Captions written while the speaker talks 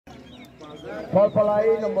palpalai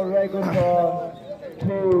number रहेको छ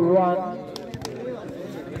 2-1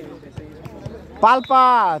 पाल्पा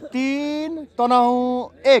 3 तनाहु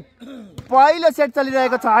 1 पहिलो सेट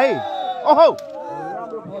चलिरहेको छ है ओहो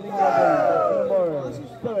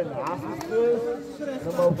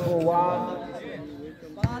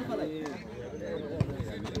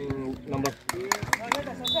नम्बर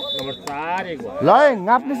 4 एक भयो ल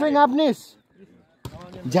गाप्निस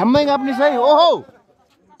झ्याम्मै गाप्निस है ओहो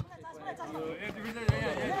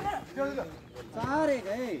 4-1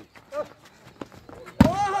 है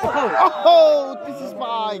this is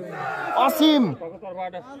fine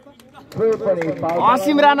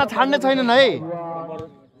असीम राणा छाड्ने छैनन् है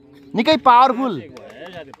निकै पावरफुल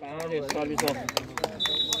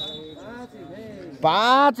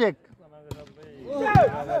 5-1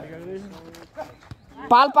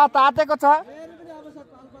 पाल्पा तातेको छ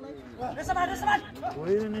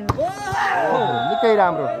निकै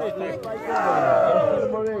राम्रो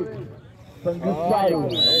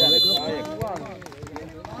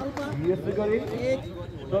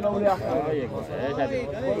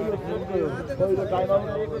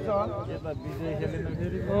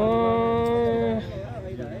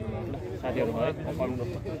साथीहरु है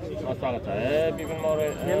स्वागत छ है विपिन मौर्य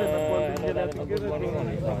राम्रो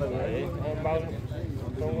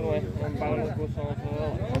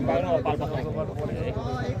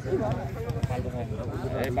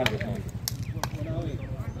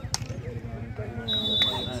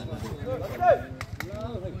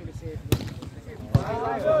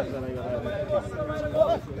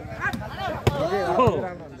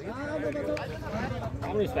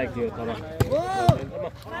स्ट्राइक थियो तर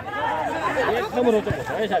एकदम रोचक छ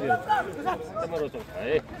है साथीहरु एकदम रोचक छ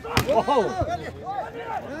है ओहो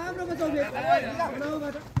राम्रो बचाउने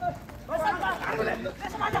नाउबाट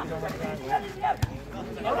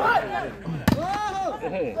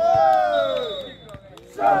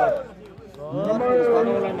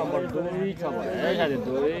नम्बर 2 छ है साथीहरु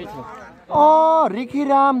 2 छ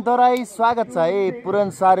रिखीराम दराई स्वागत छ है पुरन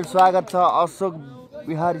सारी स्वागत छ अशोक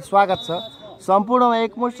बिहारी स्वागत छ सम्पूर्णमा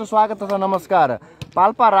एकमुष्ट स्वागत तथा नमस्कार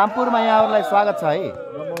पाल्पा रामपुरमा यहाँहरुलाई स्वागत छ है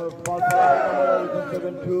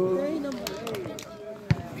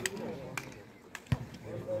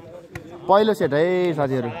पहिलो सेट है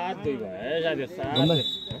साथीहरु 7-2 भयो है साथीहरु 7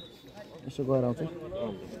 यसो गएर आउँछु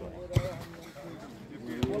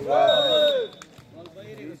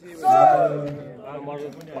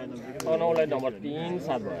तनाउलाई नम्बर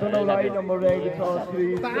 3-7 भयो तनाउलाई नम्बर रहेको छ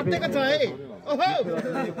 3 तातेको छ है ओहो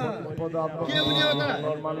के हुने हो त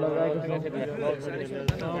नर्मल लगाएको छ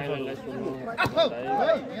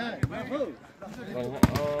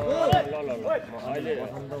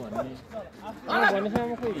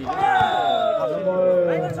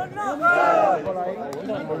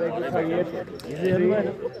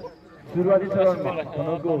सुरुवाती चरणमा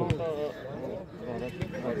तनाउको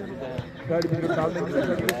गाडी भित्र टाल्ने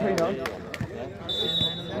सकेको छैन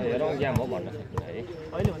हेरौँ गेम हो भन्न सकिन्छ है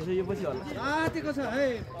अहिले भन्छ यो पछि होला तातेको छ है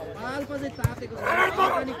पाल्पा चाहिँ तातेको छ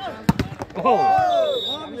ओहो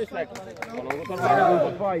स्ट्राइक तनाउको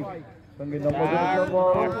तर्फबाट 5 सँगै नम्बर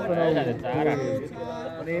 4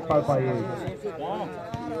 अनि पाल्पा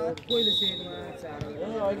पहिलो सेटमा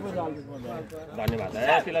 4 धन्यवाद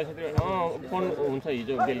है तिलाई फोन हुन्छ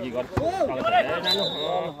हिजो बेलुकी गर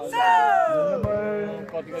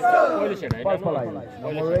पहिलो सेट है पाल्पा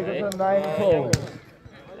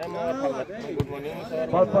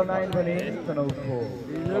 9 भने तनाउको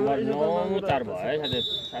नम्बर 9-4 भयो है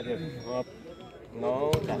साथीहरु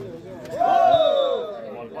 9-4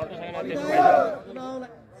 बल पर्छ छैन त्यसको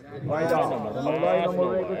फाइदा नम्बर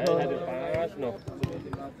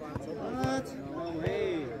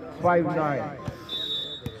 5-9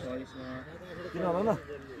 किन होला न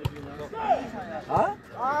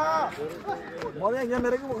मैले एकजना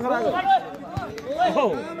लिएको खरा ओहो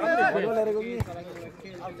लिएको कि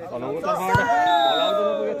तनाउको तर्फबाट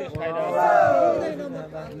बलाउँदैन पुग्यो त्यस फाइदा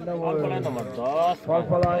नम्बर 10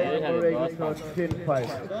 पाल्पा रहेको छ 10-5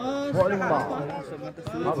 बलिङमा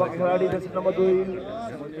अब खेलाडी नम्बर 2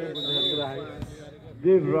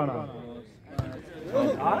 देव राणा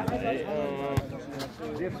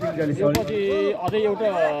पछि अझै एउटा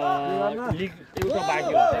लिग एउटा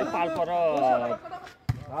बाँकी हुन्छ है पाल्पा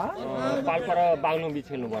र बाग्लुङ बीच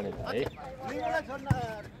खेल्नु पर्ने छ है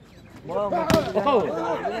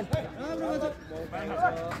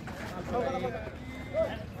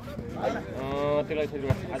त्यसलाई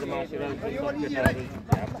आज मासिरहेको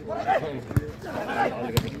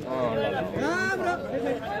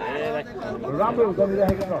राम्रो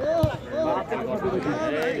गरिरहेको छ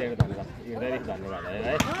धेरै धन्यवाद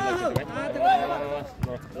है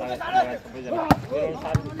सबैजना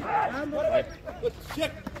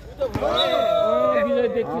विजय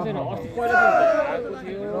देखि छैन अस्ति पहिला आएको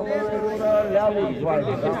थियो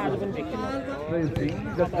आज पनि देखिन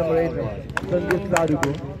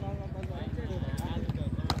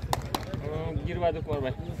गिरबहादुर कुमार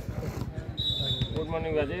भाइ गुड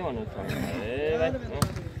मर्निङ बाजे भन्नुहुन्छ ए भाइ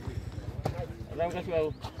रामकाश बाबु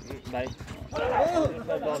भाइ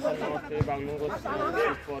दर्शन नमस्ते बाग्लुङको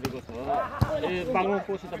परेको छ ए बाग्लुङ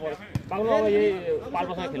कोसित पऱ्यो बाग्लुङ अब यही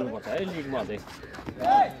पाल्पासँग खेल्नुपर्छ है लिगमा अझै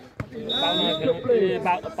बाग्लुङमा खेल्नु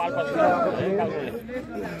पाल्पा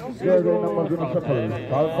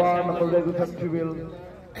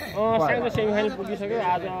स्याङ्जा सेमिफाइनल पुगिसक्यो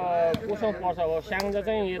आज कोसँग पर्छ अब स्याङ्जा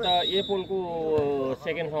चाहिँ यता ए पोलको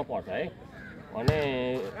सेकेन्डसँग पर्छ है भने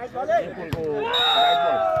ए पोलको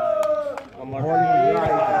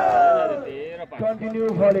Continue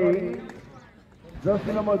volley.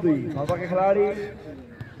 Jersey number 2. Palpa के खिलाड़ी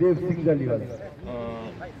देव सिंह जलीवाल.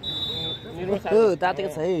 तातेको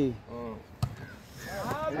छ है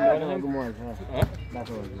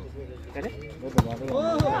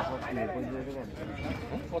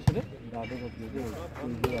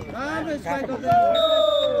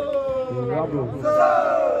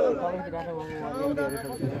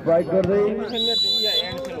Strike गर्दै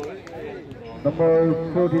number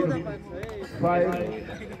 14 5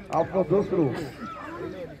 आफ्नो दोस्रो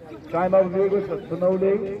टाइम आउट दिएको छ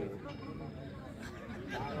तनाहुले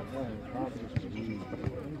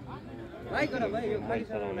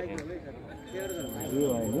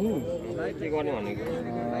के गर्ने भनेको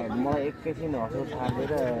म एकैछिन हसो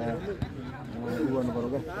छाडेर उ गर्नु पर्यो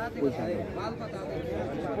क्या पैसा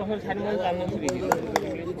कसरी छाड्नु पनि जान्नु के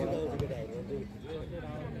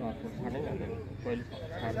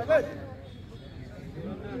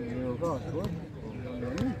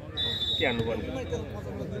हान्नु पर्ने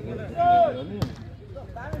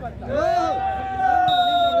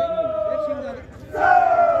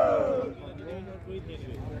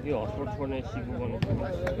यो हस्पिटल छोड्ने सिक्नु पर्ने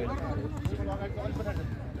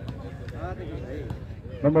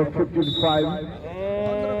number 55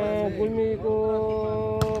 गुल्मीको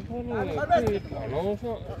पनि भनाउँछ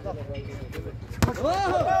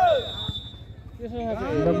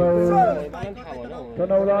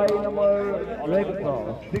तनाहुलाई number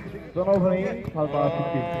 6 तनाहु पनि पाल्पा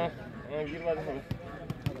 15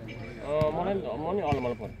 मलाई म नि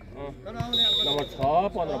अलमल पर्छ नम्बर 6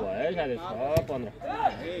 15 भयो है साथै 6 15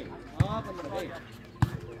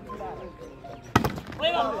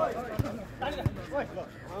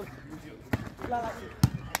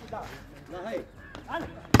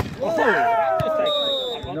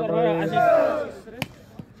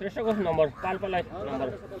 श्रेष्ठको नम्बर पाल्पालाई नम्बर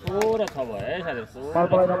 16 छ भयो है साथै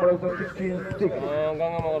पाल्पालाई नम्बर 16 गङ्गा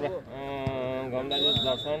मगर गम्दाजु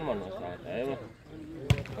दर्शन भन्नुहोस् है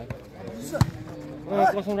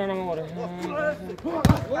कसम राणामा गरे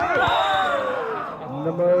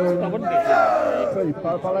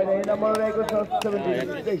पाल्पालाई नम्बर रहेको छ 17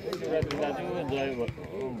 जय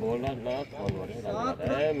भोलानाथ फोन गरेँ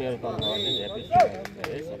मेरो तर्फबाट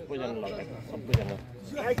सबैजना लगाएको सबैजना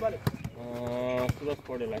सुरज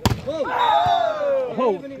पौडेललाई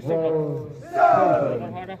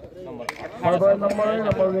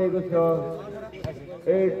नम्बर रहेको छ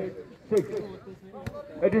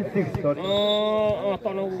 86 sorry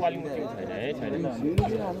तनाहु वालिङको टिम छैन है छैन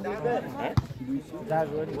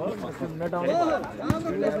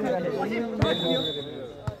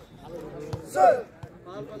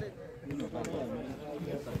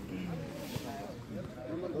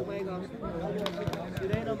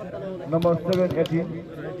नम्बर 7 18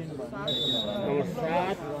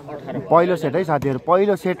 पहिलो सेट है साथीहरु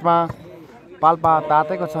पहिलो सेटमा पाल्पा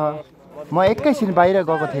तातेको छ म एकैछिन बाहिर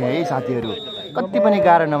गएको थिएँ है साथीहरु कति पनि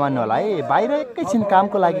गाह्रो नमान्नु होला है बाहिर एकैछिन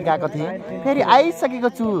कामको लागि गएको थिएँ फेरि आइसकेको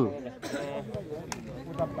छु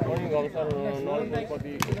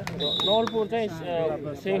नवलपुर चाहिँ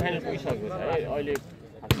सेमिफाइनल पुगिसकेको छ है अहिले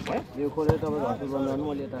यो खोले तपाईँ हस्पिटल बन्द गर्नु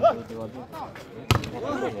मैले यता गर्छु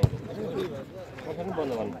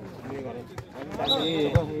बन्द गर्नु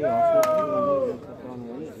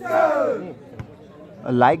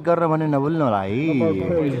लाइक गर्न भने नभुल्नु होला है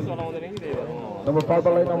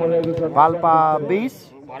पाल्पा 20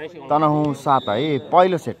 तनाहु 7 है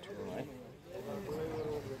पहिलो सेट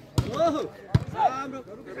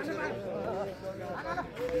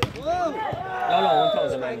ल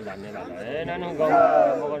हुन्छ नानु धन्यवाद है नानु गङ्गा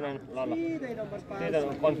मगर नानु ल त्यही त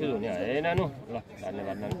कन्फ्युज हुने है नानु ल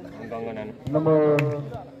धन्यवाद नानु गङ्गा नानु नम्बर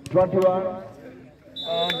 21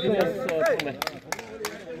 दिनेश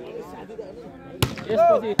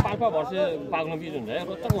यसपछि पाल्पा भर्सेस बाग्लो बिच हुन्छ है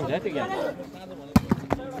रोचक हुन्छ है त्यो गेम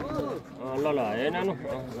ल ल हे नानु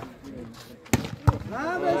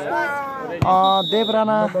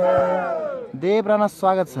देवराना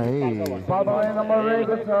स्वागत छ है पाल्पालाई नम्बर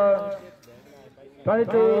रहेको छ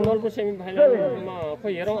 22 नलको सेमिफाइनलमा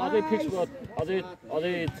खोइ हेरौँ अझै फिक्स अझै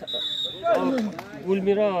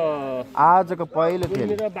गुल्मी र आजको पहिलो खेल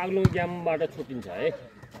गुल्मी र बाग्लुङ गेमबाट छुटिन्छ है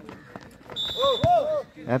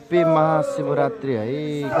ह्याप्पी महाशिवरात्रि है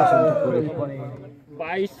कसम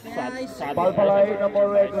 22/7 पाल्पालाई नम्बर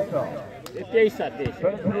रहेको छ 23/7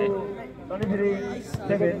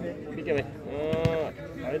 23 बिके भाइ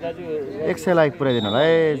है दाजु 100 लाइक पुऱ्याइदिनु होला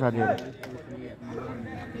है साथीहरू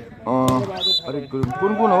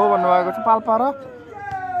कुन कुन हो भन्नुभएको छ पाल्पा र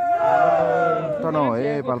तनाउ है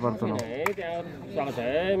पाल्पा र तनाउ स्वागत छ है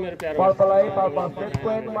मेरो प्यारो पाल्पालाई पाल्पा सेट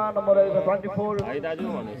पोइन्टमा नम्बर रहेको 24 है दाजु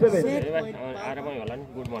भन्नु है भाइ आएर पनि होला नि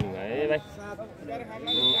गुड मर्निङ है भाइ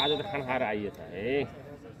आज त खाना खाएर आइएछ है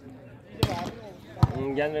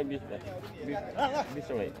ज्ञानेन्द्र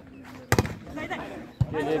विश्व भाइ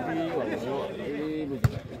केजेपी भन्नु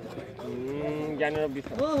ज्ञानेन्द्र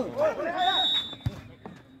विश्व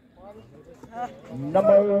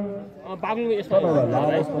नम्बर बाग्लुङ यसमा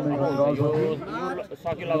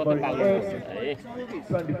सक्यो लगातार बाग्लुङ है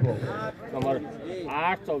 24 नम्बर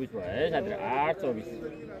 8-24 भयो है साथीहरू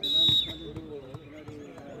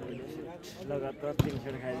 8-24 लगातार 3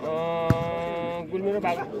 खेल खायो गुल्मी र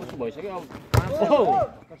बाग्लुङ उसो भइसक्यो अब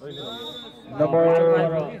नम्बर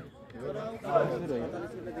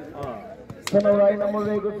सनौलाई नम्बर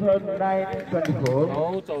रहेको छ 9-24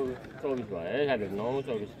 9-24 भयो है साथीहरू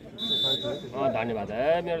 9-24 धन्यवाद है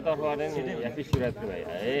मेरो तर्फबाट नि ह्याप्पी शिवरात्रि भाइ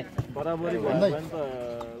है बराबरी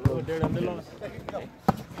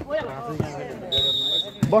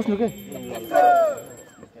बस्नु के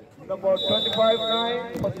नम्बर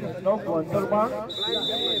 25-9 25 भन्तरमा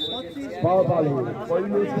पाल्पाले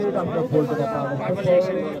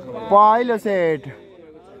पहिलो सेट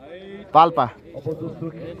पाल्पा अब दोस्रो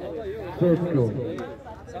सेटको खेल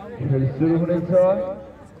सुरु हुनेछ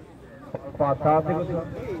पातातेको छ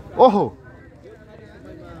ओहो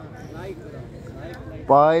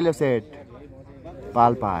पहिलो सेट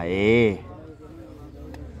पाल्पा है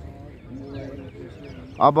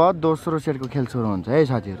अब दोस्रो सेटको खेल सुरु हुन्छ है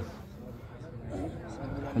साथीहरू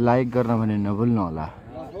लाइक गर्न भने नभुल्नु होला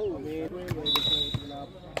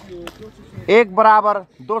 1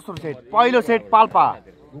 दोस्रो सेट पहिलो set Palpa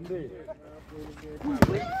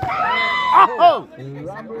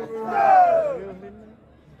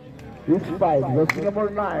number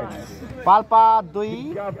 9 Palpa 2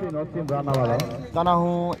 captain Asim राणावाला तनाहु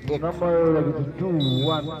 1 number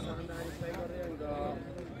 2-1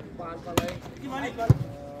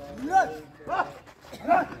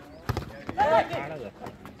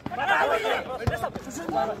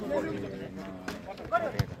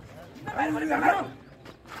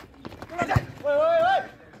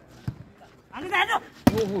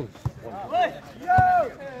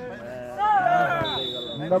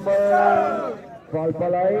 number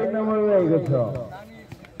पाल्पालाई number रहेको छ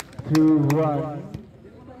 3-1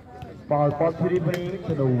 पाल्पा फेरि पनि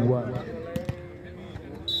 1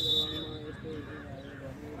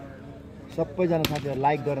 सबैजना साथीहरू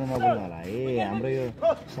लाइक गर्न नभुल्नु होला है हाम्रो यो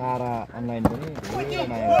सारा अनलाइन पनि धेरै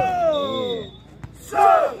माया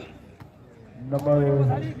नम्बर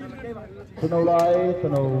सनौलाई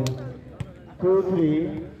तनौ 2-3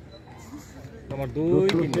 नम्बर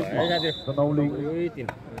 2-3 भयो है साथीहरू तनौले 2-3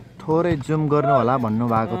 थोरै जुम गर्नु होला भन्नु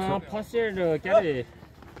भएको छ फर्स्ट सेट के अरे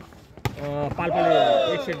पाल्पाले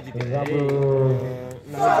 1 सेट जित्यो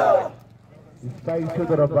स्ट्राइक छ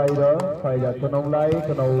तर बाहिर फाइदा तनौलाई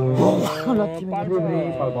तनौ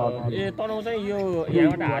ए तनौ चाहिँ यो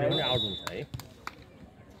यहाँबाट हार्यो भने आउट हुन्छ है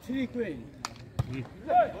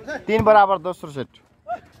 3 दोस्रो सेट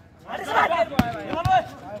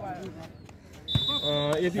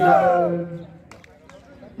यदि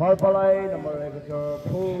पाल्पालाई नम्बर रहेको छ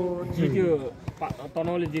 4 जित्यो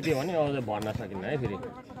तनौले जित्यो भने अझ भन्न सकिन्न है फेरि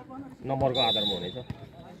नम्बरको आधारमा हुनेछ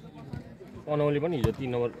तनौले पनि हिजो 3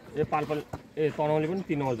 नम्बर पाल्पाले तनौले पनि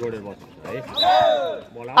 3 नम्बर जोडेर बस्छ है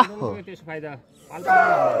बोलाउनु त्यसो फाइदा पाल्पा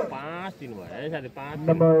 5-3 भयो है साथी 5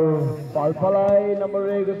 नम्बर पाल्पालाई नम्बर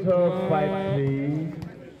रहेको छ 5-3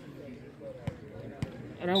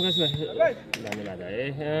 रामकाश भाइ धन्यवाद है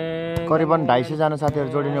करिबन 250 जना साथीहरू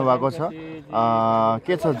जोडिनु भएको छ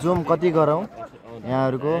के छ जुम कति गरौँ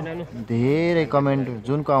यहाँहरूको धेरै कमेन्ट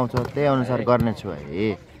जुनको आउँछ त्यही अनुसार गर्नेछु है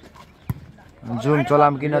जुम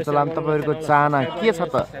चलाम कि नचलाम तपाईँहरूको चाहना के छ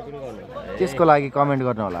त त्यसको लागि कमेन्ट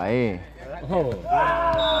गर्नु होला है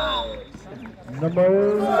नम्बर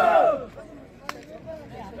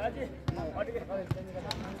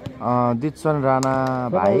दित्सन राणा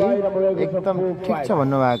भाइ एकदम ठिक छ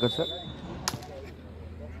भन्नुभएको छ।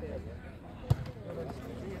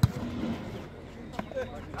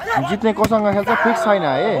 जित्ने कोसँग खेल्छ फिक्स छैन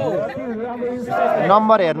है,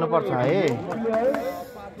 नम्बर हेर्नुपर्छ है।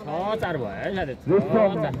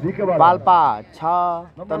 पाल्पा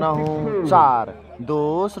 6 तनहु 4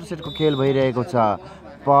 दोस्रो सेटको खेल भइरहेको छ।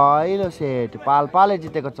 पहिलो सेट पाल्पाले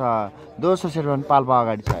जितेको छ, दोस्रो सेटमा पनि पाल्पा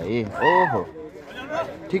अगाडि छ है। ओहो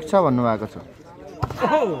ठिक छ भन्नुभएको छ।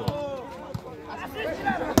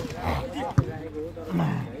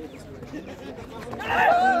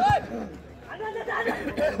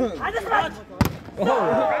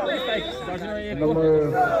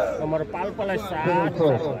 नम्बर पाल्पालाई 7 छ।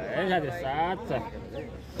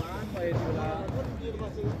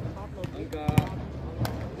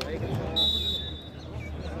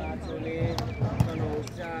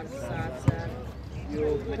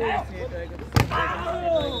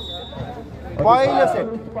 पहिलो सेट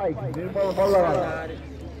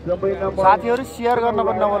साथीहरू सेयर गर्न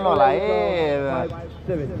पनि नभन्नु होला है।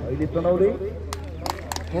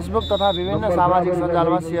 फेसबुक तथा विभिन्न सामाजिक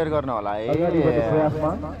सञ्जालमा सेयर गर्नु होला है।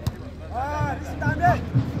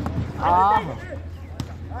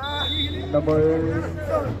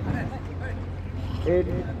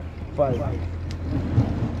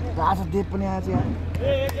 राजा देव पनि आएछ यार,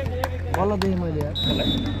 बल्ल देखेँ मैले यार।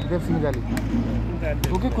 देव सिंह जाली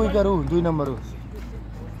ओके कोही गरौँ 2 नम्बर हो।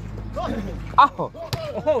 आहो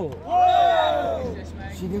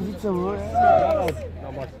सिधै जित्छ हो।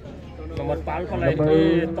 नम्बर पाल्पालाई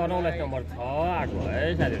तनहुलाई नम्बर 6-8 भयो है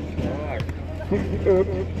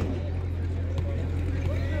साथीहरु।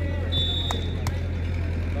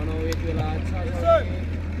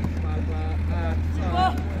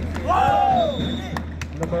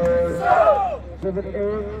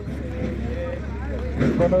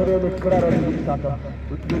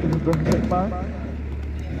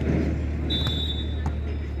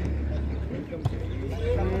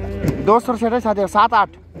 दोस्रो सेट है साथीहरु 7-8।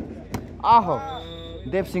 आहो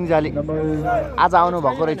देव सिंह जाली आज आउनु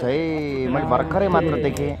भएको रहेछ है, मैले भर्खरै मात्र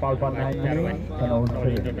देखेँ।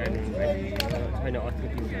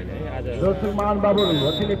 मान बाबु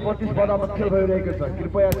 25 पदामा खेल भइरहेको छ,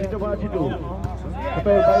 कृपया छिटोभन्दा छिटो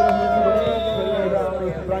तपाईँ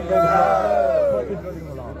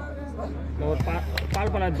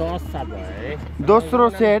पाल्पालाई 10-7 भयो है। दोस्रो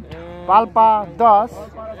सेट पाल्पा 10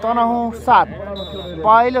 तनहु 7।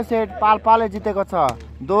 पहिलो सेट पाल्पाले जितेको छ,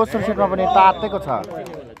 दोस्रो सेटमा पनि तातेको छ।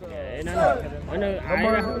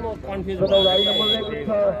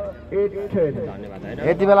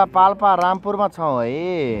 यति बेला पाल्पा रामपुरमा छौँ है।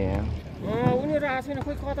 उनीहरू आएको छैन,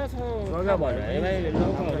 खोइ कता छ भन्यो है भाइ।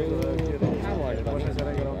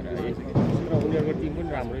 उनीहरूको टिम पनि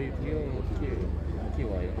राम्रै थियो, के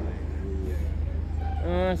भयो।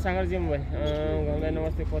 सागरजिम भाइ गङ्गा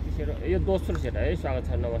नमस्ते। कति सेट यो दोस्रो सेट है, स्वागत छ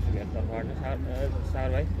नमस्ते मेरो तर्फबाट सागर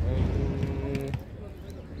भाइ।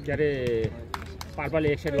 के अरे पाल्पाले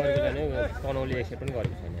 1 सेट गरेको छैन, तनहुले 1 सेट पनि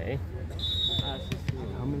गरेको छैन है।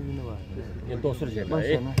 यो दोस्रो सेट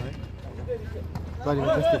है।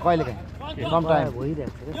 कहिलेकाहीँ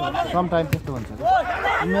समटाइम त्यस्तो हुन्छ,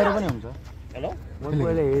 मेरो पनि हुन्छ। हेलो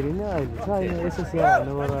मैले हेरिनँ अहिले छ यसो सेयर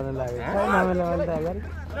हुनुपर्ने लाग्यो।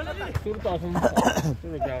 सुरु त असम्म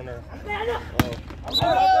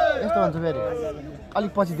यस्तो हुन्छ फेरि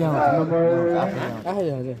अलिक पछि देखाउँछु।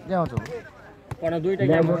 पढ्न 2टा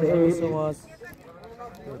गेम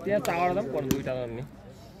त्यहाँ चारवटा त पढ्नु 2टा नि।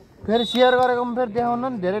 फेरि सेयर गरेको पनि फेरि देखाउन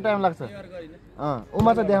नि धेरै टाइम लाग्छ।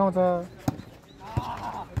 उमा चाहिँ देखाउँछ।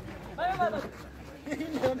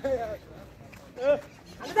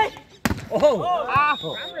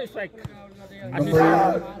 राम्रो स्ट्राइक।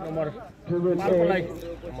 नम्बर पाल्पालाई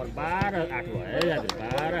नम्बर 12-8 भयो है।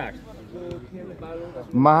 12-8।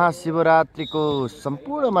 महाशिवरात्रिको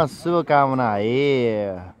सम्पूर्णमा शुभकामना है।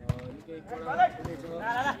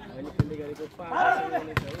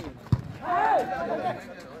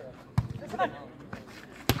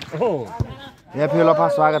 यहाँ फिलोफा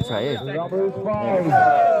स्वागत छ है।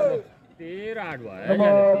 13-8 भयो।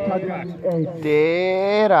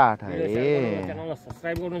 13-8 है।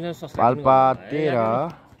 सब्स्क्राइब गर्नु छ। पाल्पा 13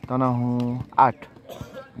 तनहु 8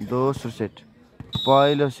 दोस्रो सेट।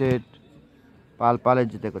 पहिलो सेट पाल्पाले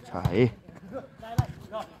जितेको छ है।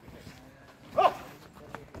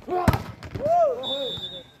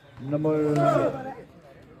 नम्बर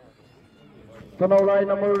तनहुलाई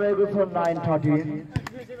नम्बर रहेको छ 9-13।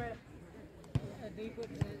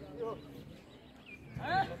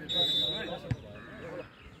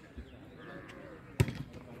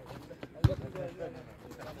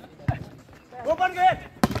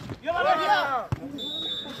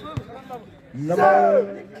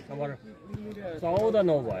 नम्बर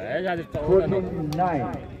 14-9 भयो है साथी 14-9 14-9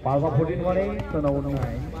 पाल्पा 14 भने तनाउ 9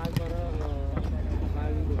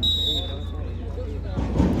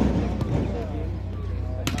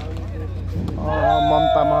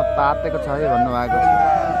 ममता म तातेको छ है भन्नुभएको छ।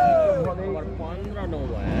 नम्बर 15-9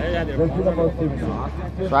 भयो है साथी जर्सी नम्बर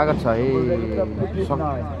 7 स्वागत छ है।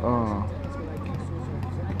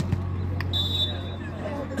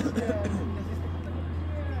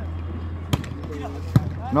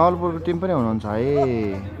 नवलपुरको टिम पनि हुनुहुन्छ है।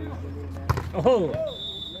 ओहो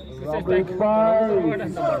नम्बर 5 नम्बर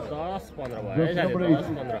 10-15 भयो है साथी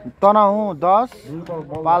 10-15 तनाहु 10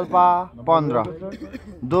 पाल्पा 15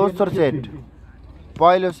 दोस्रो सेट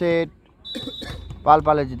पहिलो सेट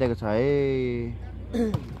पाल्पाले जितेको छ है।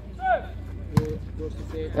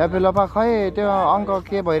 एफएलपा खै त्यो अङ्क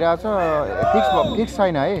के भइरहेछ फिक्स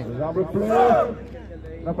छैन है।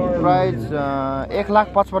 प्राइज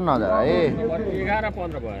 1,55,000 है।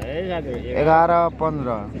 11-15 भयो है साथी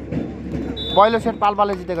 11-15 पहिलो सेट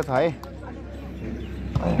पाल्पाले जितेको छ है।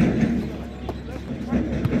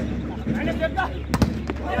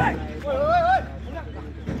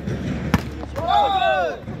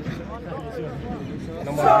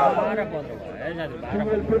 नम्बर 12-15 भयो है साथी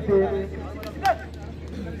 12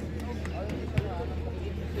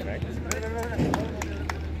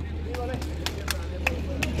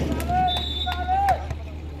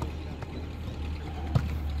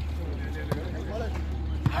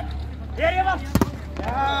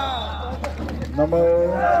 Number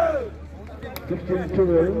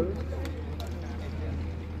 16-12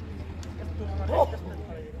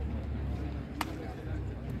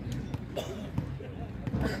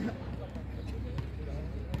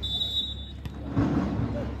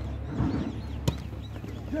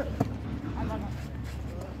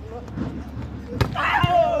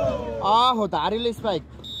 आहो धारीले स्पाइक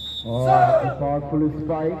powerful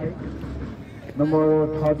spike. Number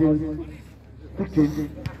 13-16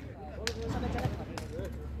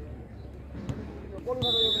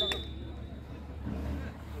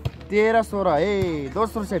 13-16 है।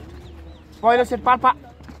 दोस्रो सेट पहिलो सेट पाल्पा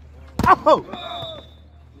आहो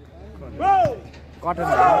कटन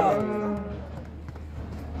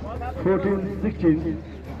 14-16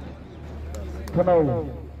 तनाउ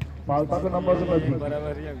पाल्पाको नम्बरको नजिक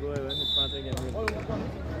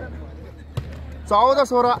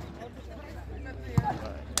 14-16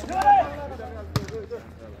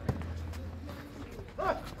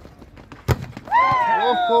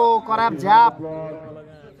 ओहो खराब झ्याप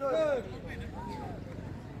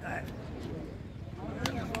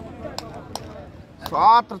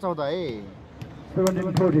 17-14 है।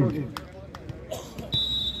 17-14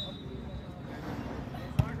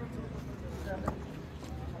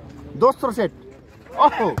 दोस्रो सेट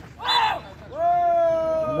ओहो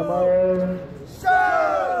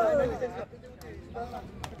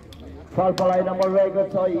पाल्पालाई नम्बर रहेको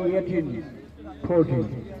छ 18-14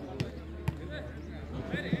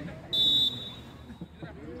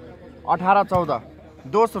 18-14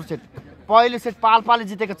 दोस्रो सेट पहिलो सेट पाल्पाले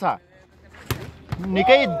जितेको छ।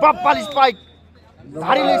 निकै बप्पाले स्पाइक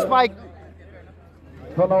धारीले स्पाइक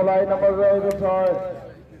तनाउलाई नम्बर रहेको छ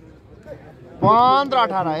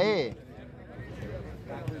 15-18 है।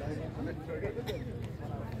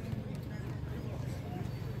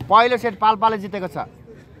 पहिलो सेट पाल्पाले जितेको छ।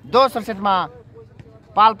 दोस्रो सेटमा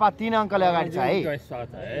पाल्पा 3 अङ्कले अगाडि छ है।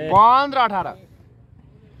 15-18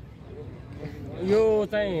 यो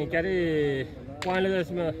चाहिँ के अरे पहेँलो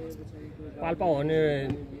जर्सीमा पाल्पा हुने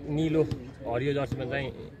निलो हरियो जर्सीमा चाहिँ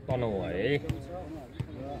तनाउ भयो है।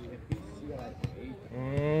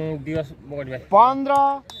 दिवस बगडी भाइ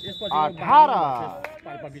 15-18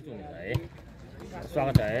 पाल्पा बिच हुने है।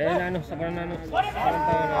 स्वागत है नानु सबै नानु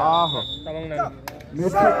आहो तबङ नानु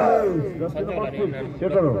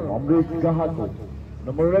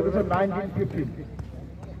नम्बर रहेको छ 19-15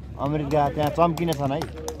 अमेरिका त्यहाँ चम्किने छन् है।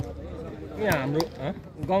 यहाँ हाम्रो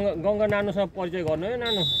गङ्गा नानुसँग परिचय गर्नु है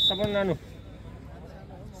नानु सबै नानु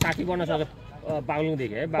साथी बन्न सक्छ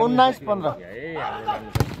बागलुङदेखि है 19-15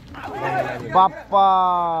 बाप्पा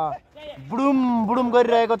बुडुम बुडुम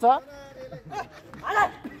गरिरहेको छ।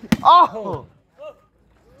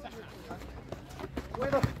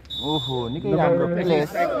 ओहो निकै राम्रो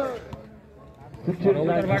प्लेस।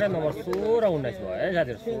 उत्तरबाट नम्बर 16-19 भयो है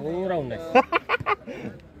साथीहरू 16-19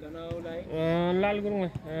 लाल गुरुङ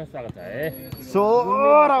स्वागत छ है।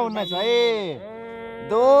 16-19 है।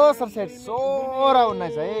 दोस्रो सेट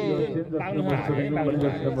 16-19 है।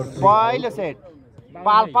 पहिलो सेट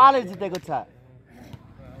पाल्पाले जितेको छ।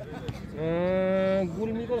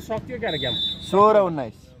 गुल्मीको सकियो क्या गेम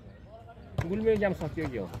 16-19 गुल्मीको गेम सकियो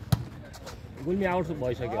के हो गुल्मी आउट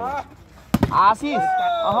भइसक्यो आशिष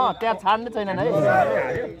त्यहाँ छाड्ने छैनन् है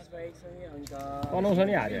तनाउ छ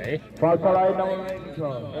नि हार्यो है पाल्पालाई नम्बर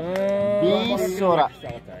 20 सोह्र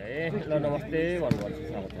स्वागत छ है ल नमस्ते भन्नुपर्छ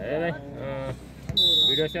स्वागत छ है भाइ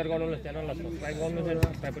भिडियो सेयर गर्नुहोस् च्यानललाई सब्सक्राइब गर्नुहोस्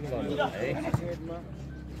सब्सक्राइब पनि गर्नुहोस् है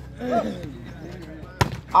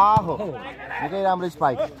आहो निकै राम्रो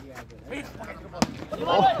स्पाइक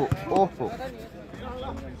ओहो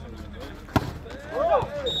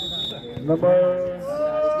नम्बर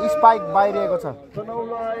स्पाइक बाहिरिएको छ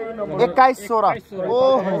तनहुलाई नम्बर 21 सोह्र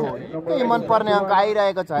ओहो निकै मन पर्ने अङ्क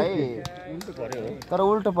आइरहेको छ है उल्टो पर्यो तर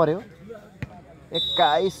उल्टो पर्यो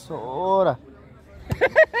 21 सोह्र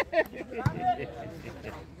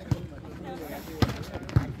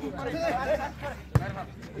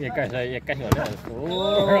एक्काइस भने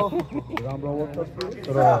राम्रो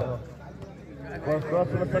क्रसमा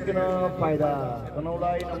सकिन फाइदा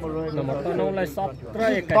तनहुलाई नम्बर तनाउलाई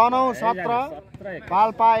 17 तनहु 17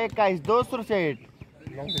 पाल्पा 21 दोस्रो सेट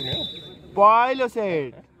पहिलो सेट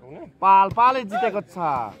पाल्पाले जितेको छ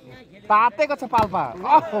तातेको छ पाल्पा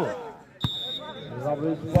ओहो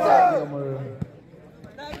राम्रो स्पाइक नम्बर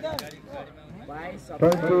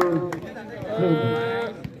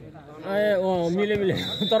 22 मिल्यो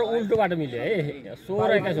तर उल्टोबाट मिल्यो है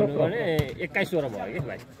 16 21 हुनु भने 21 16 भयो कि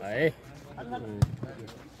भाइ है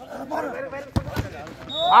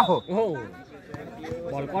आहो हो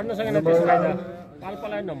बल पर्न सकेन त्यसलाई त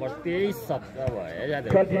पाल्पालाई नम्बर 23 17 भयो याद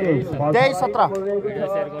 23 17 भिडियो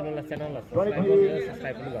सेयर गर्नुलाई च्यानललाई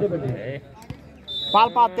सब्स्क्राइब पनि गर्नु है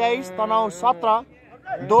पाल्पा 23 तनहु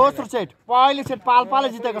 17 दोस्रो सेट पहिलो सेट पाल्पाले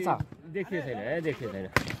जितेको छ देखिए छैन है देखिए छैन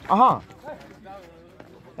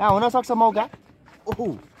यहाँ हुन सक्छ मौका ओहो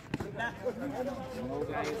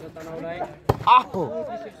आहो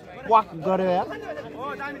वाक गर्यो यार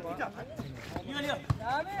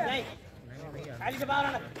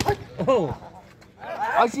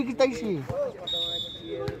ऐसी कि तैसी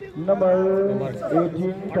नम्बर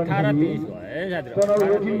 18 23 भयो है साथीहरु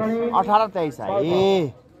 18 23 है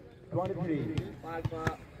 23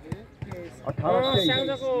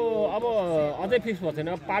 स्याङ्जाको अब अझै फिक्स भएको छैन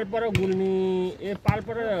पाल्पा र गुल्मी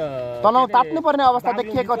पाल्पा र तनहु तात्नु पर्ने अवस्था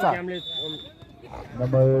देखिएको छ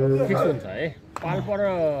नम्बर फिक्स हुन्छ है पाल्पा र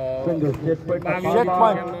सेट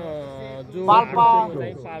पोइन्ट पाल्पा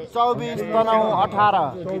 24 तनहु 18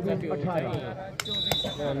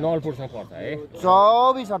 नलपुरसँग पर्छ है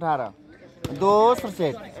 24 18 दोस्रो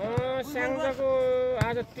सेट स्याङ्जाको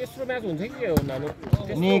आज तेस्रो म्याच हुन्छ कि हो नानु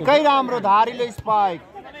निकै राम्रो धारिलो स्पाइक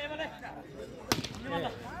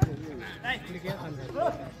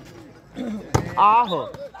आहो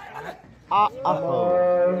आहो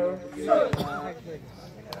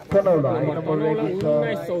तनहुलाई 19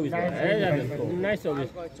 24 है 19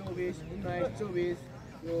 24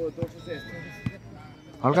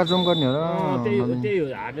 हल्का जुम गर्ने हो र त्यही हो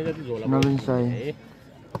हार्ने जति झोला नवीन साई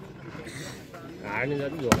हार्ने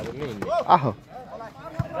जति झोला पनि हिँड्ने आहो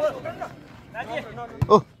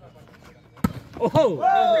ओह ओहो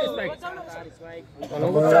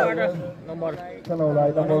नम्बर तनहुलाई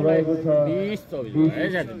नम्बर रहेको छ 20 24 है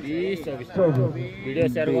साथी 20 24 भिडियो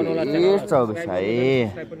सेयर गर्नु होला 20 24 है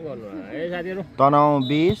सब्स्क्राइब पनि गर्नु होला है साथीहरु तनहु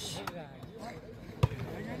 20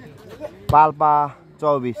 पाल्पा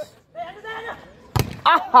 24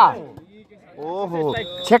 आहा ओहो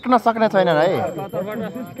छेक्न सक्ने छैनन् है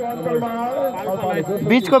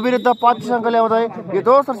बीचको विरुद्ध 25 अङ्क ल्याउँदै यो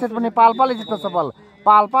दोस्रो सेट पनि पाल्पाले जित्न सफल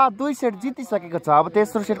पाल्पा 2 सेट जितिसकेको छ अब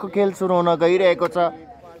तेस्रो सेटको खेल सुरु हुन गइरहेको छ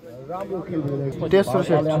राम्रो खेल भइरहेको तेस्रो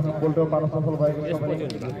सेट बोल्टो पार्न सफल भएको छ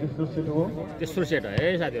तेस्रो सेट हो तेस्रो सेट है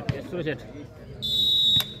साथीहरु तेस्रो सेट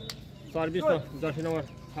सर्भिसमा जर्सी नम्बर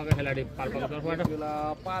 6 का खेलाडी पाल्पाको तर्फबाट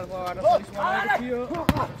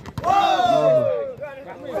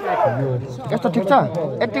यस्तो ठिक छ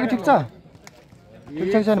यतिको ठिक छ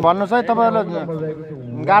ठिक छैन भन्नुहोस् है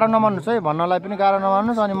तपाईँहरूलाई गाह्रो नमान्नुहोस् है भन्नलाई पनि गाह्रो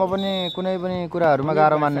नमान्नुहोस् अनि म पनि कुनै पनि कुराहरूमा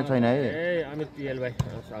गाह्रो मान्ने छैन है अमित टिएल भाइ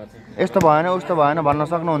स्वागत छ यस्तो भएन उस्तो भएन भन्न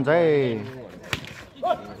सक्नुहुन्छ है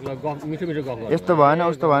ल गफ मिठो मिठो गफ गर्नु यस्तो भएन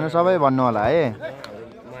उस्तो भएन सबै भन्नु होला है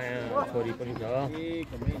माया छोरी पनि छ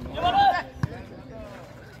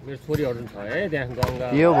मेरो छोरीहरू छ है त्यहाँ गङ्गा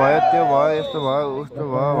यो भयो त्यो भयो यस्तो भयो उस्तो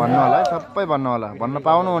भयो भन्नु होला है सबै भन्नु होला भन्न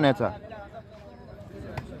पाउनु हुनेछ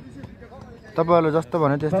तपाईँहरूले जस्तो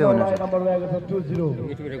भन्यो त्यस्तै हुनेछ नम्बर रहेको छ 20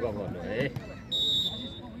 मिठो मिठो गफ गर्नु है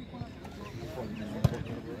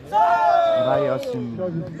राई असिम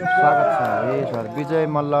स्वागत छ है सर विजय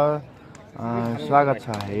मल्ल स्वागत छ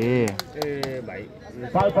है ए भाइ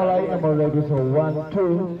पाल्पालाई नम्बर रहेको छ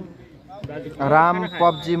 12 राम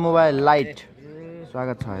पबजी मोबाइल लाइट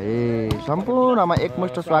स्वागत छ है सम्पूर्णमा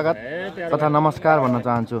एकमुष्ट स्वागत तथा नमस्कार भन्न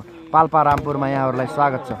चाहन्छु पाल्पा रामपुरमा यहाँहरूलाई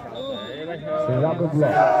स्वागत छ राम्रो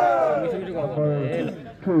ब्लक मिठो मिठो गफ गर्नु है ल।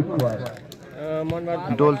 2 स्क्वायर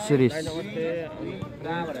मनबहादुर डोल सिरिज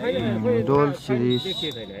दाइ नमस्ते। डोल सिरिज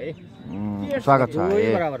देखिएको छैन है। स्वागत छ दुई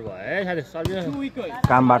है। बराबर भयो है साथी सर्भिस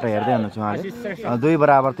कामबाट हेर्दै हुनुहुन्छ उहाँले। 2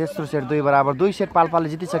 बराबर तेस्रो सेट 2 बराबर 2 सेट पाल्पाले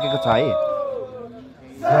जितिसकेको छ है।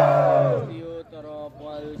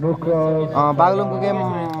 बागलुङको गेम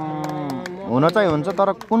हुन चाहिँ हुन्छ तर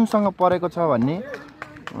कुनसँग परेको छ भन्ने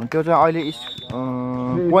त्यो चाहिँ अहिले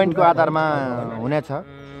पोइन्टको आधारमा हुनेछ।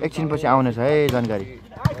 एकछिनपछि आउनेछ है जानकारी।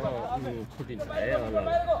 छुट्टिन्छ है ल ल।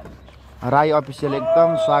 राई अफिसियल एकदम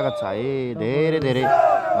स्वागत छ है। धेरै धेरै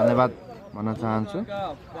धन्यवाद भन्न चाहन्छु।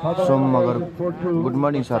 Som Magar good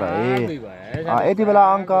morning sir है। यति बेला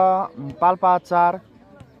अङ्क पाल्पा 4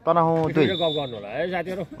 तनहु 2 गफ गर्नु होला है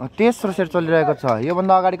साथीहरु। तेस्रो सेट चलिरहेको छ।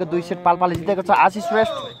 योभन्दा अगाडिको 2 सेट पाल्पाले जितेको छ। आशिष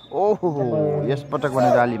श्रेष्ठ ओहो यस पटक भने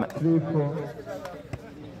जालीमा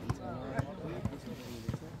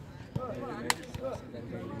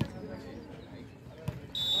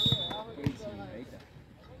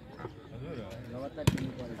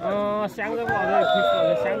स्याङ्जाको अझै फिक्स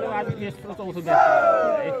गर्छ। स्याङ्जाको आज तेस्रो चौथो ब्याच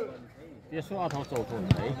है। तेस्रो अथवा चौथो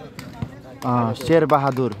हुन्छ है। शेर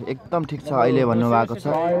बहादुर एकदम ठिक छ अहिले भन्नुभएको छ।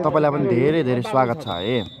 तपाईँलाई पनि धेरै धेरै स्वागत छ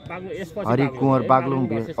है। हरि कुँवर बागलुङ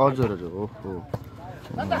हजुर हजुर ओहो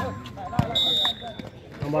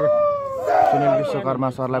नम्बर सुनिल विश्वकर्मा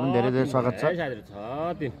सरलाई पनि धेरै धेरै स्वागत छ। साथीहरु छ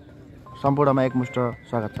 3 सम्पूर्णमा एकमुष्ट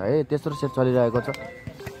स्वागत छ है। तेस्रो सेट चलिरहेको छ।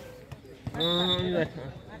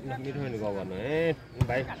 मिठो मिठो गफ गर्नु है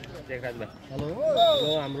भाइ टेकराज भाइ। हेलो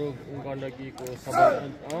हाम्रो गण्डकीको सबै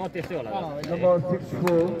त्यस्तै होला नम्बर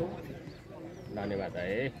 64 धन्यवाद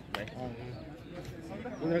है भाइ।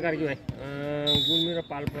 इन्द्र कार्की भाइ गुल्मी र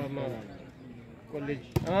पाल्पामा कसले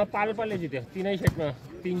पाल्पाले जित्यो। 3 सेटमा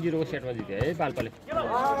 3-0 को सेटमा जित्यो है पाल्पाले।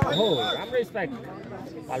 हो राम्रो स्पाइक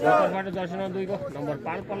पाल्पा तर्फबाट जर्सी नम्बर 2 को नम्बर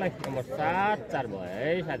पाल्पालाई नम्बर 7-4 भयो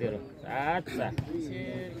है साथीहरु। 7-4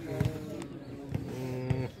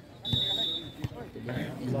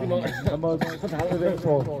 नम्बर 74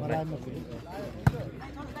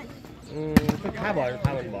 थाहा भयो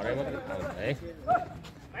भने भरे मात्रै थाहा हुन्छ है।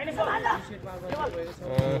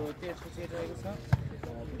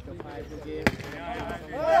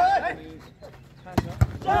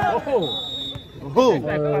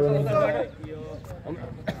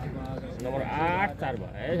 नम्बर 8-4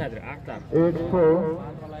 भयो है साथीहरु।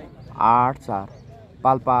 8-4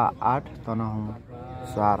 पाल्पा 8 तनहु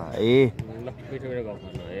 4 है।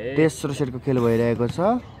 तेस्रो सेटको खेल भइरहेको छ।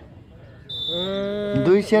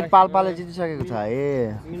 2 सेट पाल्पाले जितिसकेको छ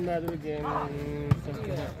है।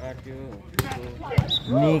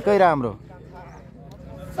 निकै राम्रो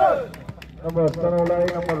नम्बर तनहुलाई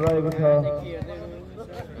नम्बर रहेको छ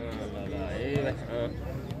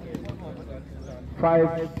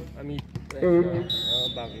 5-8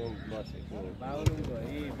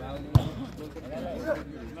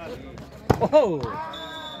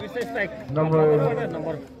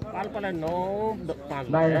 नम्बर पाल्पालाई 9-5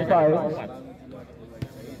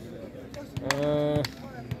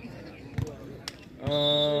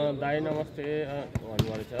 दाइ नमस्ते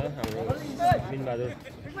भन्नुभएको छ हाम्रो मिनबहादुर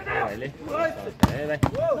भाइले है भाइ।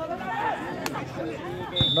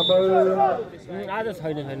 नम्बर आज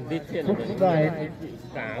छैन देखिएन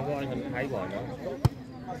कहाँ गयो थाहै भएन।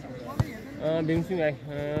 बिङसिङ भाइ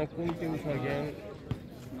कुन टिम छ गेम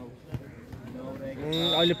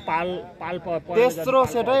अहिले पाल्पा तेस्रो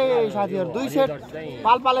सेट है साथीहरु। 2 सेट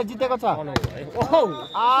पाल्पाले जितेको छ।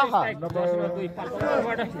 आहा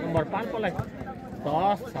नम्बर पाल्पालाई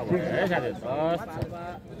 10 छ है साथीहरु। 10 छ।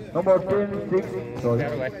 नम्बर 10-6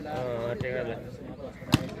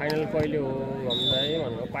 फाइनल कहिले हो भन्दै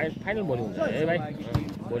भन्नु। फाइनल भोलि हुन्छ है भाइ।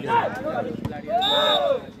 भोलि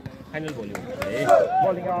फाइनल भोलि हुन्छ है।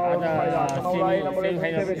 आज सेमी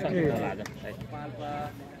फाइनल सकिन्छ होला आज है।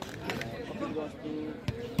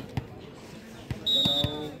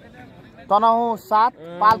 तनहु 7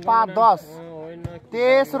 पाल्पा 10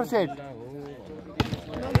 तेस्रो सेट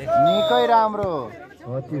निकै राम्रो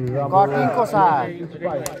कटिङको साथ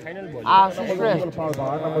आशिष श्रेष्ठ।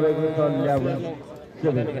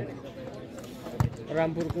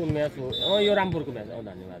 रामपुरको म्याच हो। यो रामपुरको म्याच हो।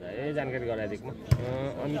 धन्यवाद है जानकारी गराइदिएकोमा।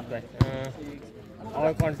 अमित भाइ अब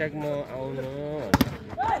कन्ट्याक्टमा आउनु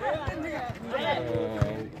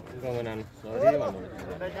गगनान सरी भन्नु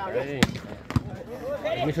है।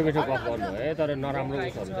 मिठो मिठो गफ गर्नु है तर नराम्रो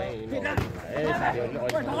उसहरू चाहिँ नगर्नु है साथीहरूले।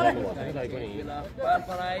 अहिलेसम्म गर्नुभएको छैन तै पनि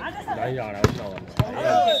झै झगडा पनि नगर्नु है।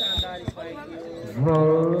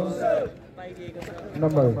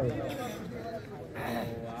 नम्बर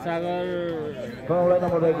सागर तनहुलाई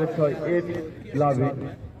नम्बर रहेको छ 8 लाभी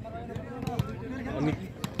अमित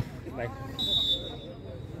भाइ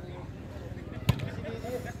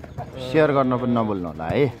सेयर गर्न पनि नभुल्नु होला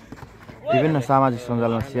है। विभिन्न सामाजिक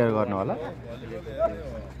सञ्जालमा सेयर गर्नु होला।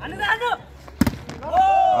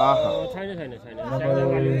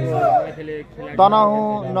 तनाहु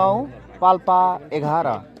 9 पाल्पा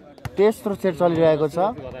 11 तेस्रो सेट चलिरहेको छ।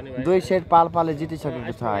 2 सेट पाल्पाले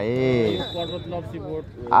जितिसकेको छ है।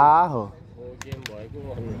 आहो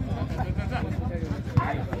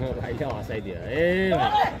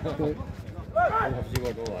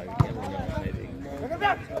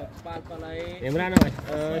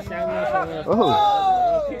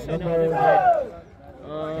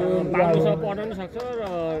पाल्पासँग पढ्न पनि सक्छ र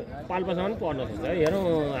पाल्पासँग पनि पढ्न सक्छ है। हेरौँ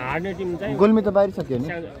हार्ने टिम चाहिँ गुल्मी त बाहिरिसक्यो नि।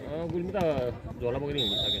 गुल्मी त झोला बोकेर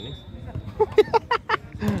हिँडिसक्यो नि।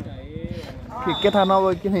 के थाहा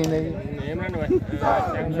नभयो किन हिँड्ने। हेमरान भाइ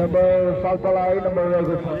नम्बर पाल्पालाई नम्बर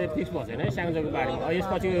फिक्स भएको छैन है स्याङ्जाको बारेमा।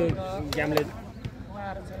 यसपछि ग्यामले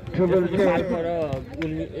ट्रिपल पाल्पा र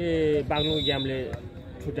गुल्मी बाग्लुङको ग्यामले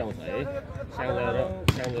छुट्याउँछ है। स्याङ्जा र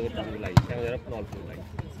स्याङ्जाको टिमको लागि, स्याङ्जा र नलपुरको लागि।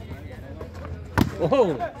 ओहो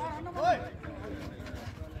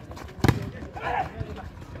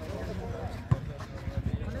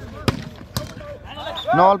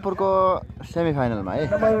नवलपुरको सेमिफाइनलमा है।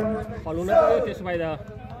 फलुना पऱ्यो त्यसो भए त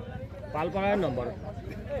पाल्पा नम्बर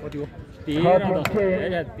कति हो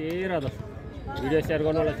 13-10 भिडियो सेयर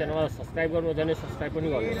गर्नु होला। च्यानलमा सब्सक्राइब गर्नु छ भने सब्सक्राइब पनि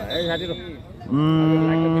गर्नु होला है साथीहरु।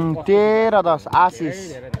 13-10 आशिष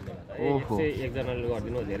ओहो एकजनाले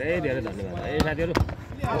गरिदिनु धेरै धेरै धन्यवाद है साथीहरु।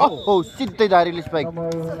 ओहो सिधै डाइरेक्टली स्पाइक।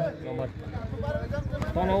 नम्बर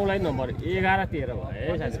तनाउलाई नम्बर 11-13 भयो है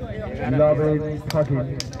साथीहरु। 11-13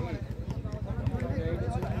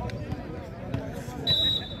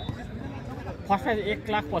 फर्स्ट प्राइज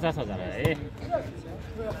 1,50,000 है।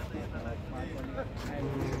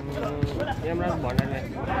 यमराज भण्डारी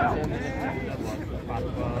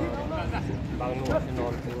बाग्लुङ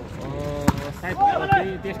सायद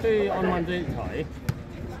त्यस्तै अनुमान चाहिँ छ है।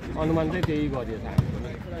 अनुमान चाहिँ त्यही गरियो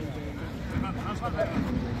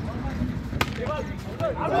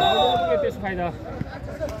त्यसो फाइदा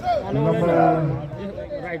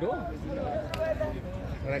राइट हो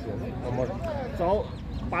नम्बर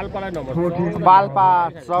पाल्पालाई नम्बर पाल्पा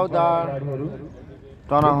 14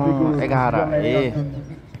 तनाहु 11 ए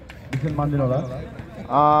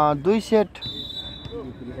 2 सेट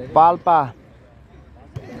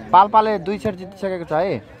पाल्पाले 2 सेट जितिसकेको छ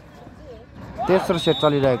है। तेस्रो सेट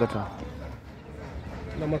चलिरहेको छ।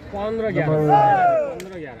 नम्बर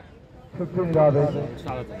 15-11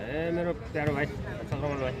 स्वागत है मेरो प्यारो भाइ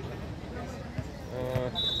चन्द्रमल भाइ।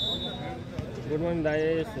 गुड मर्निङ दाइ।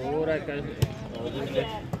 सोराका हजुरले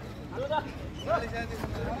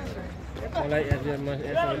मलाई एसएमएस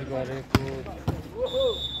गरेको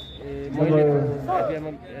मैले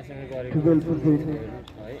एसएमएस गरेको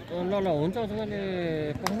है। ल हुन्छ मैले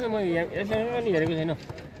कसैले म एसएमएस पनि हेरेको छैन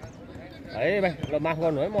है भाइ। ल माफ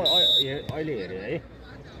गर्नु है म अहिले हेरेँ है।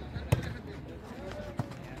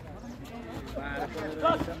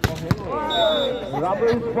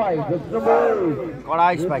 कडा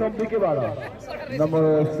स्पाइक नम्बर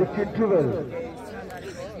 16-12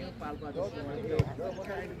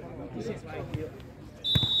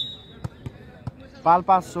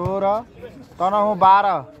 पाल्पा 16 तनाहु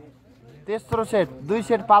 12 तेस्रो सेट 2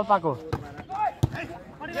 सेट पाल्पाको।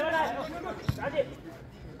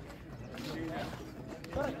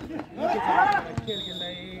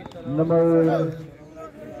 नम्बर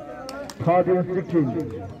 13-16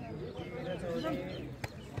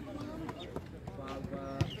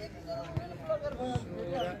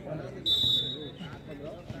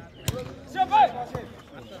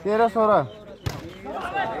 13-16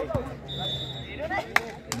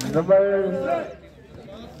 नम्बर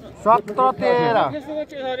 17-13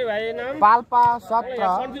 पाल्पा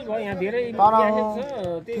 17 तनाहु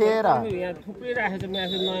 13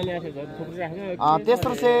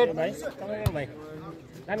 तेस्रो सेट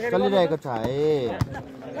चलिरहेको छ है।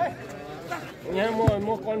 यहाँ म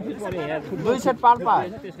कन्फ्युज परेँ यहाँ 2 सेट पाल्पा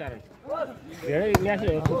त्यसकारण धेरै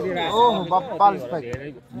म्याचहरू थुप्रिरहेको ओह बप्पाल स्पाइक।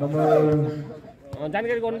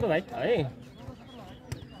 जानकारी गर्नु त भाइ है।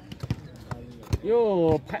 यो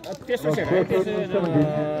तेस्रो सेट है। तेस्रो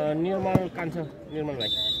निर्मल कान्छ निर्मल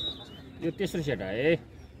भाइ यो तेस्रो सेट है।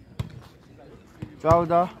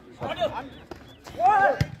 14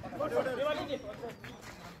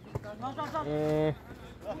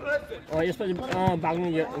 यसपछि बाग्लुङ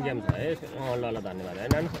गेम छ है। ल धन्यवाद है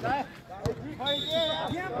नानु।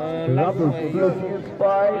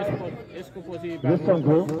 यसको पछि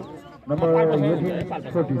नम्बर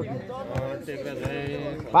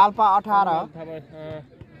पाल्पा 18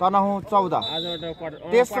 तनहु 14। आजबाट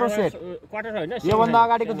तेस्रो सेट क्वार्टर होइन योभन्दा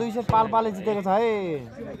अगाडिको 2 सेट पाल्पाले जितेको छ है।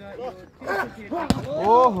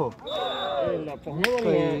 ओहो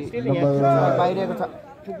बाहिरिएको छ।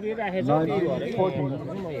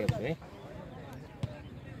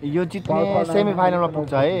 यो जित्ने सेमी फाइनलमा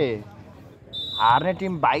पुग्छ है। हार्ने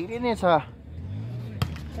टिम बाहिर नै छ।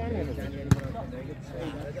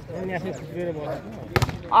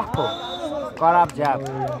 आहो खराब ज्याप।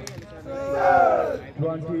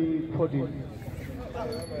 2014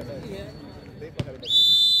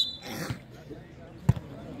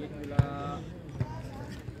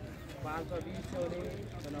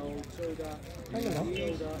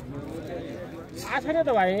 आछैन त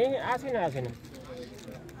भाइ आछैन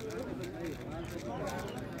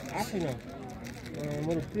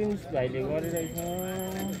मेरो प्रिन्स भाइले गरिरहेछ।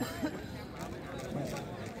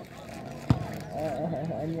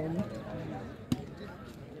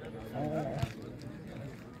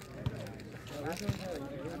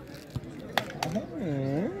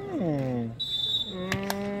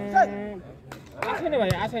 आछैन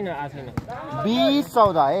भाइ आछैन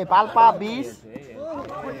 20-14 है। पाल्पा 20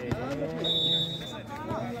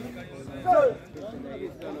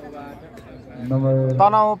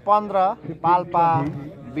 तनहु 15 पाल्पा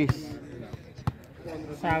 20।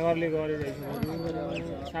 सागरले गरिरहेछ।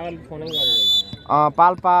 सागरले फोनै गरिरहेछ।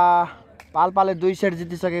 पाल्पाले 2 सेट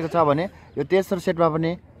जितिसकेको छ भने यो तेस्रो सेटमा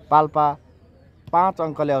पनि पाल्पा 5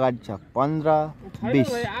 अङ्कले अगाडि छ। 15-20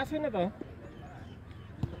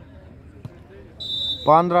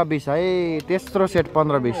 15-20 है। तेस्रो सेट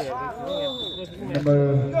 15-20।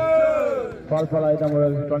 पाल्पालाई नम्बर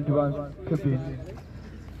 21-15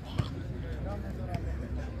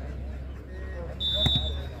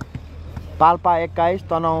 पाल्पा 21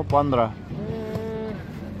 तनहु 15।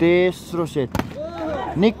 तेस्रो सेट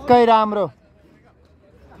निकै राम्रो।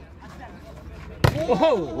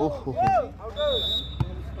 ओहो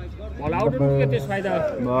बल आउट पुग्यो त्यस फाइदा।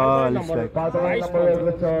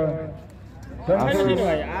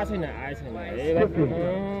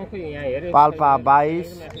 पाल्पा 22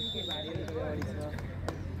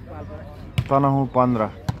 तनहु 15।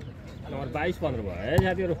 नम्बर 22-15 भयो है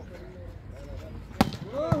साथीहरु।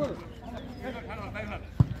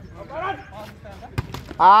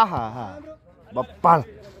 आहा बप्पल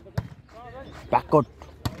ब्याकआउट।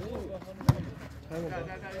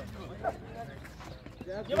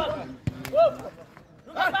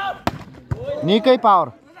 निकै पावर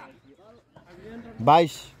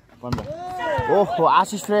 22-15। ओहो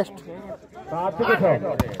आशिष श्रेष्ठ।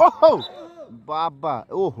 ओहो बाबा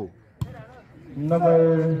ओहो नम्बर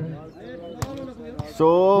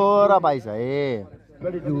 16-22 है।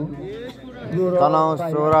 तनहु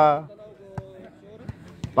 16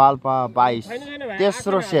 पाल्पा 22।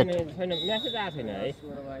 तेस्रो सेट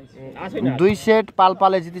 2 सेट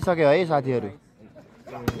पाल्पाले जितिसक्यो है साथीहरु।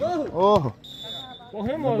 ओहो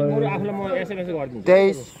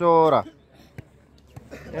 23-16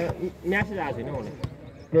 म्यासेज आएको छैन भने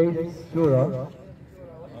 23-16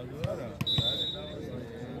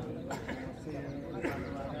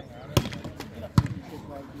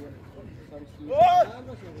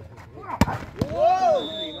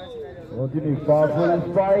 Continue powerful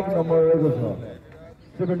spike number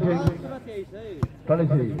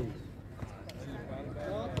 17-23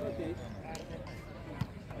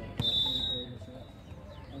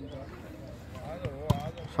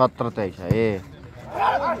 17-23 है।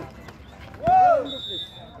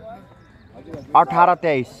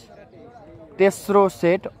 18-23 तेस्रो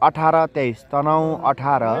सेट 18-23 तनहु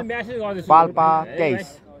 18 पाल्पा 23।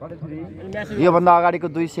 योभन्दा अगाडिको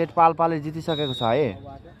 2 सेट पाल्पाले जितिसकेको छ है।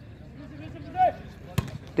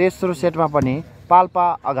 तेस्रो सेटमा पनि पाल्पा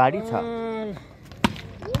अगाडि छ।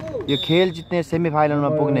 यो खेल जित्ने सेमी फाइनलमा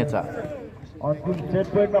पुग्ने छ।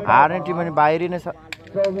 हार्ने टिम पनि बाहिर नै छ।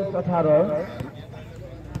 24-18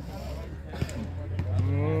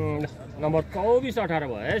 नम्बर 24-18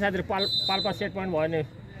 भयो है साथीहरु। पाल्पा सेट पोइन्ट भयो नि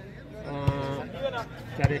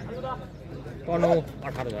के अरे तनहु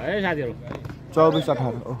 18 भयो है साथीहरु।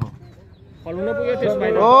 24-18 ओहो फलुन पुग्यो त्यस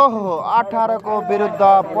फाइदा। ओहो 18 को विरुद्ध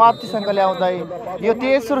 25 अङ्क ल्याउँदै यो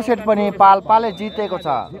तेस्रो सेट पनि पाल्पाले जितेको छ।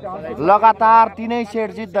 लगातार 3 सेट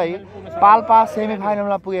जित्दै पाल्पा सेमी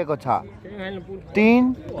फाइनलमा पुगेको छ।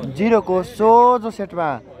 3-0 को सोझो सेटमा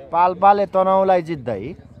पाल्पाले तनहुलाई जित्दै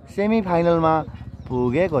सेमी फाइनलमा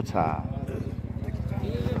पुगेको छ।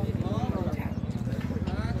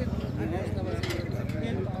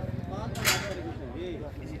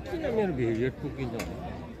 किन मेरो भिडियो पुगिन्छ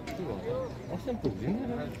असम पुग्दैन।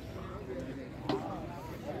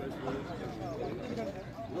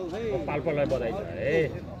 पाल्पालाई बधाई छ है।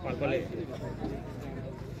 पाल्पाले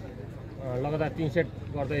लगातार 3 सेट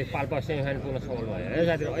गर्दै पाल्पा सेमिफाइनल पुग्न सफल भयो है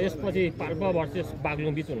साथीहरू। यसपछि पाल्पा भर्सेस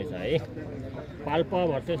बागलुङ बिच हुनेछ है, पाल्पा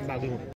भर्सेस बागलुङ।